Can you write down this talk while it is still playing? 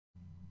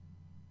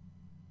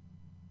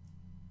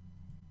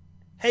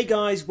Hey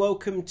guys,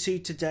 welcome to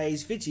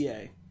today's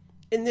video.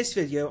 In this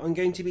video I'm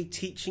going to be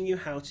teaching you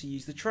how to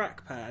use the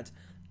trackpad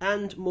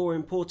and, more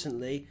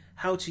importantly,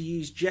 how to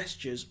use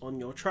gestures on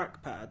your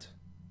trackpad.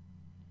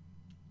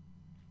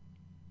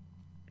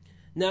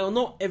 Now,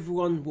 not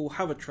everyone will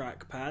have a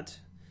trackpad.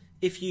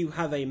 If you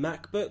have a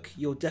MacBook,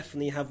 you'll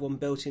definitely have one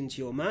built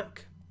into your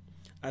Mac,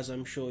 as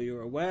I'm sure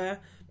you're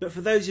aware, but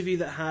for those of you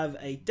that have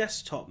a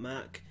desktop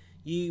Mac,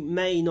 you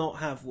may not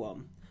have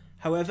one.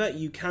 However,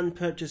 you can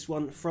purchase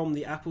one from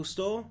the Apple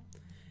Store.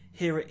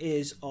 Here it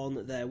is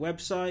on their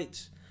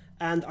website,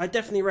 and I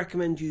definitely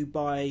recommend you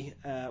buy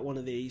one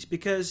of these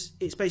because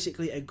it's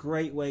basically a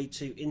great way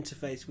to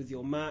interface with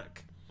your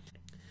Mac,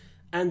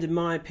 and in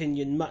my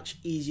opinion much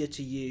easier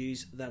to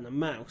use than a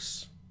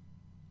mouse.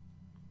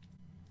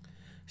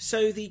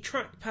 So the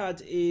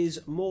trackpad is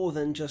more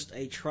than just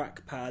a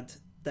trackpad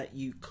that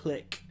you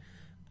click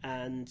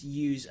and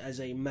use as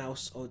a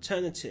mouse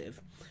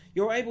alternative.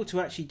 You're able to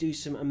actually do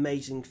some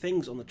amazing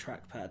things on the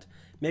trackpad.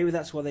 Maybe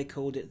that's why they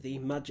called it the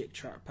magic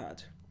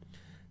trackpad.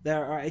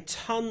 There are a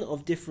ton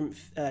of different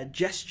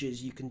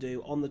gestures you can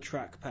do on the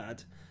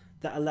trackpad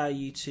that allow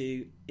you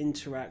to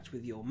interact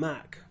with your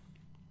Mac.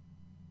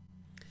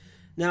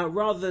 Now,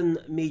 rather than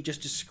me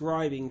just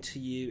describing to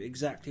you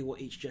exactly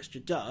what each gesture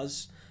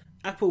does,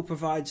 Apple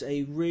provides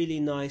a really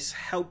nice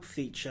help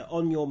feature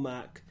on your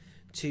Mac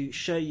to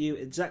show you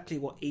exactly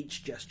what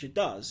each gesture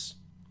does.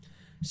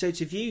 So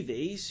to view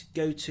these,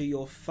 go to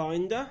your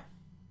Finder,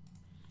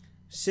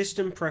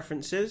 System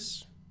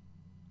Preferences,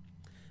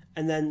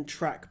 and then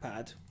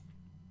Trackpad.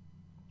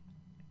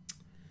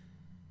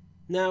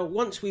 Now,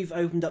 once we've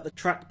opened up the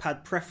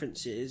Trackpad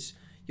Preferences,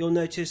 you'll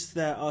notice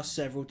there are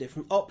several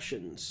different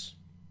options.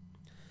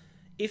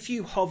 If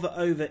you hover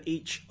over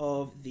each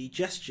of the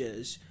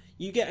gestures,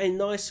 you get a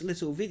nice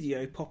little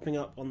video popping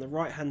up on the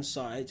right hand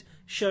side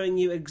showing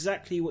you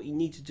exactly what you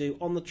need to do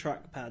on the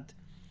trackpad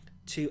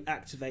to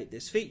activate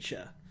this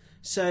feature.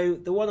 So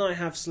the one I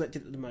have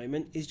selected at the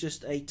moment is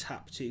just a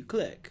tap to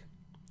click.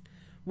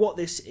 What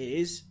this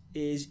is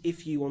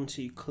if you want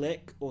to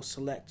click or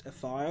select a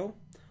file,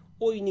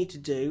 all you need to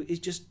do is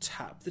just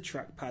tap the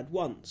trackpad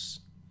once.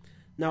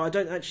 Now, I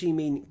don't actually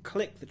mean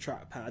click the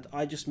trackpad,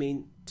 I just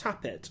mean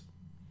tap it,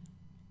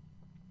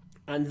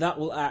 and that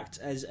will act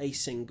as a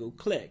single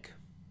click.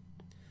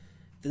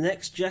 The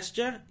next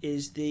gesture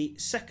is the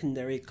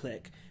secondary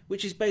click,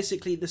 which is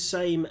basically the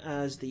same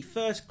as the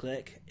first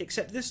click,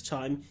 except this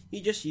time you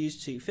just use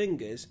two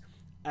fingers,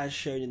 as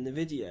shown in the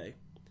video.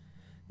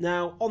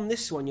 Now, on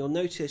this one you'll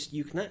notice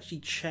you can actually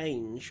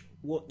change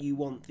what you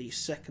want the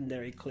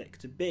secondary click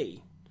to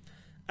be.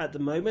 At the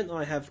moment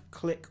I have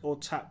click or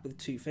tap with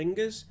two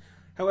fingers,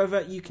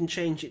 however you can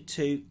change it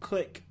to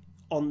click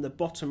on the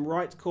bottom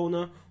right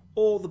corner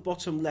or the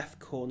bottom left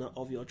corner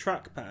of your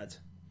trackpad.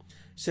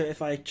 So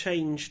if I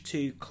change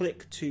to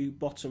click to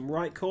bottom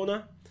right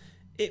corner,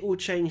 it will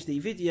change the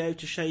video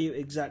to show you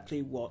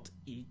exactly what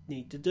you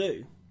need to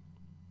do.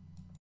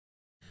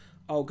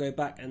 I'll go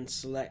back and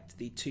select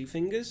the two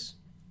fingers.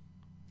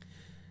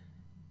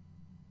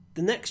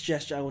 The next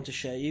gesture I want to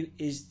show you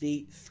is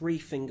the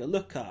three-finger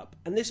lookup,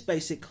 and this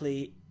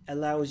basically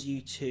allows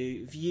you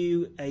to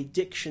view a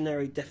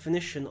dictionary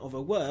definition of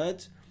a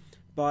word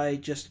by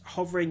just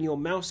hovering your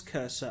mouse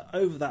cursor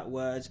over that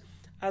word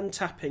and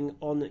tapping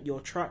on your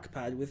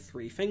trackpad with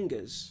three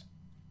fingers.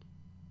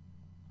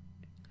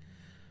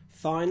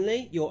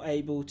 Finally, you're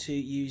able to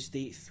use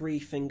the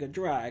three-finger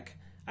drag,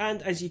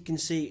 and as you can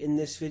see in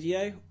this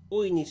video,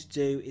 all you need to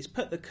do is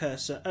put the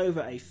cursor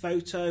over a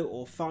photo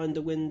or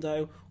Finder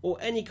window or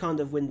any kind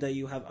of window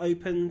you have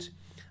opened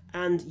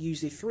and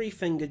use the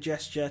three-finger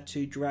gesture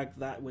to drag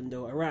that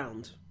window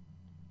around.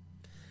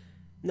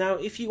 Now,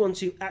 if you want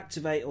to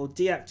activate or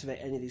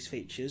deactivate any of these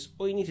features,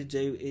 all you need to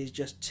do is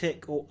just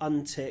tick or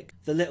untick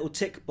the little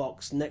tick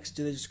box next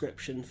to the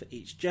description for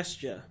each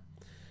gesture.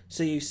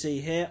 So you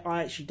see here,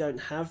 I actually don't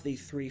have the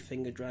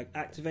three-finger drag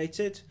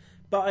activated,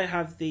 but I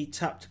have the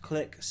tap to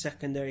click,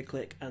 secondary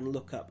click, and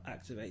lookup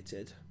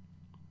activated.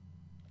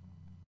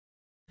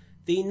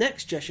 The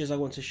next gestures I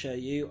want to show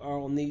you are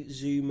on the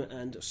Zoom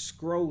and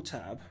Scroll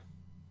tab.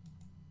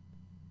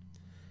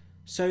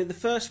 So the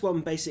first one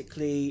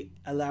basically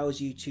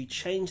allows you to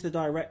change the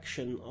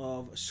direction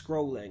of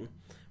scrolling,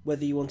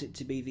 whether you want it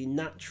to be the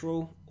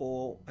natural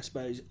or, I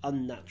suppose,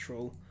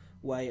 unnatural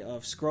way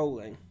of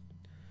scrolling.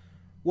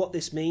 What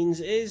this means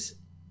is,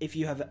 if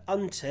you have it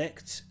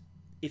unticked,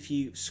 if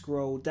you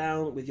scroll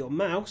down with your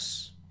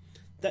mouse,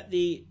 that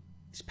the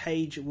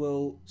page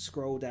will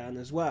scroll down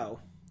as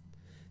well.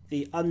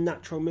 The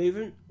unnatural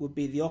movement would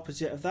be the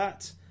opposite of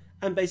that,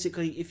 and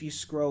basically if you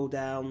scroll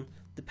down,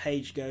 the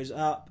page goes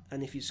up,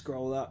 and if you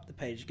scroll up, the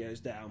page goes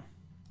down.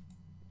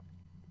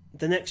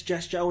 The next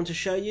gesture I want to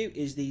show you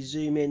is the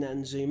zoom in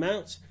and zoom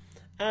out,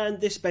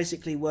 and this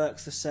basically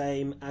works the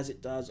same as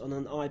it does on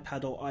an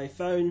iPad or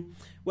iPhone,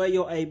 where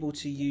you're able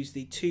to use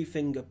the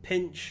two-finger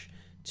pinch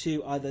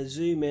to either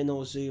zoom in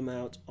or zoom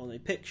out on a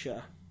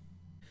picture.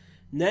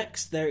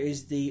 Next, there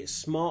is the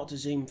Smart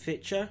Zoom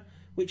feature,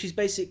 which is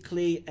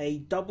basically a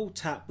double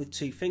tap with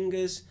two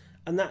fingers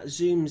and that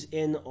zooms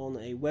in on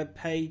a web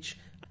page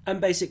and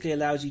basically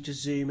allows you to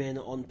zoom in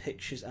on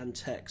pictures and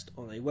text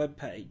on a web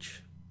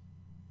page.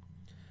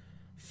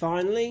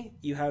 Finally,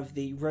 you have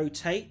the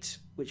rotate,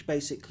 which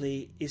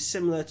basically is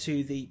similar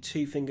to the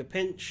two-finger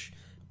pinch,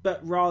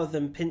 but rather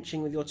than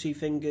pinching with your two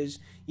fingers,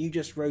 you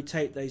just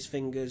rotate those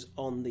fingers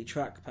on the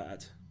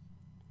trackpad.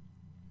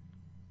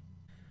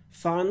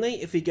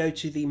 Finally, if we go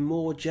to the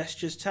More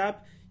Gestures tab,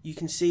 you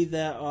can see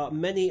there are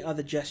many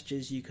other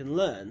gestures you can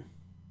learn.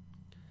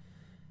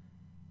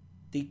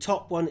 The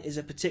top one is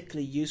a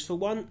particularly useful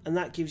one, and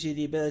that gives you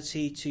the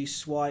ability to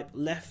swipe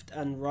left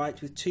and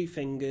right with two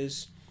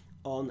fingers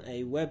on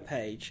a web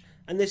page,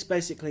 and this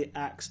basically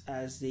acts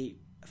as the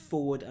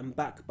forward and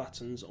back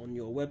buttons on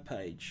your web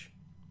page.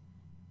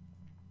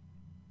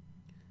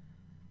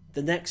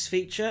 The next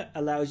feature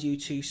allows you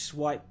to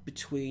swipe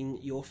between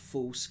your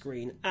full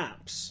screen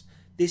apps.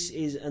 This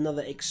is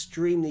another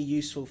extremely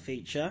useful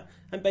feature,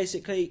 and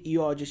basically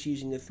you are just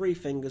using the three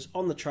fingers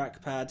on the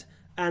trackpad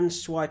and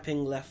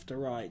swiping left to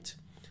right.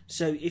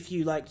 So if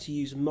you like to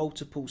use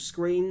multiple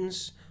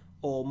screens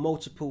or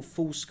multiple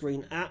full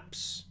screen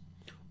apps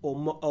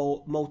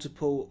or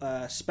multiple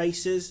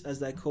spaces as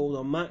they're called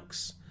on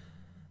Macs,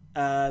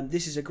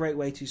 this is a great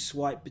way to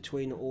swipe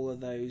between all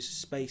of those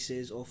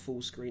spaces or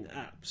full screen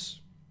apps.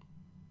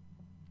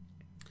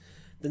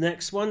 The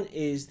next one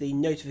is the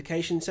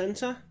Notification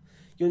Center.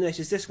 You'll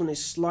notice this one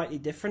is slightly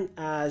different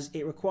as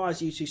it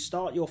requires you to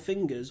start your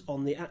fingers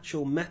on the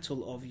actual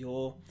metal of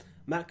your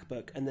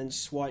MacBook and then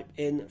swipe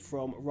in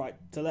from right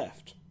to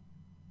left.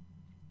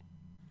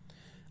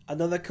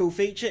 Another cool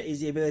feature is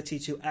the ability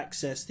to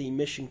access the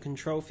mission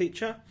control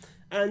feature,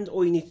 and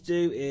all you need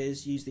to do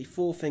is use the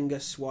four-finger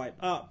swipe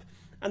up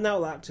and that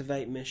will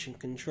activate mission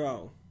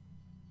control.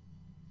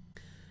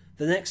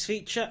 The next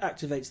feature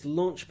activates the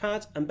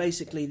launchpad, and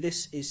basically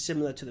this is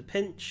similar to the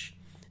pinch,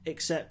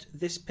 except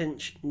this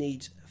pinch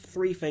needs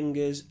three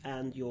fingers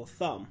and your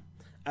thumb,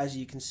 as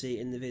you can see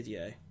in the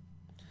video.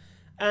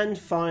 And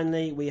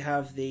finally we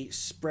have the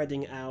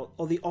spreading out,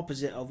 or the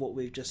opposite of what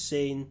we've just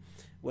seen,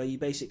 where you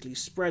basically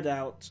spread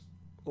out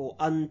or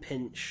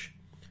unpinch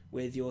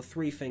with your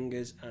three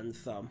fingers and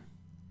thumb.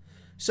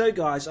 So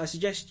guys, I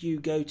suggest you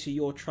go to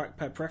your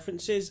trackpad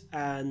preferences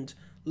and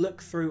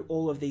look through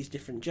all of these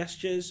different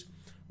gestures,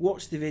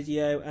 watch the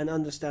video and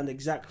understand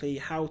exactly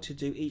how to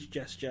do each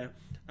gesture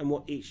and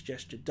what each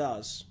gesture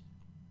does.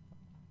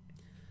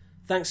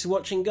 Thanks for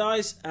watching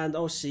guys, and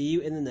I'll see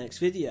you in the next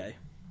video.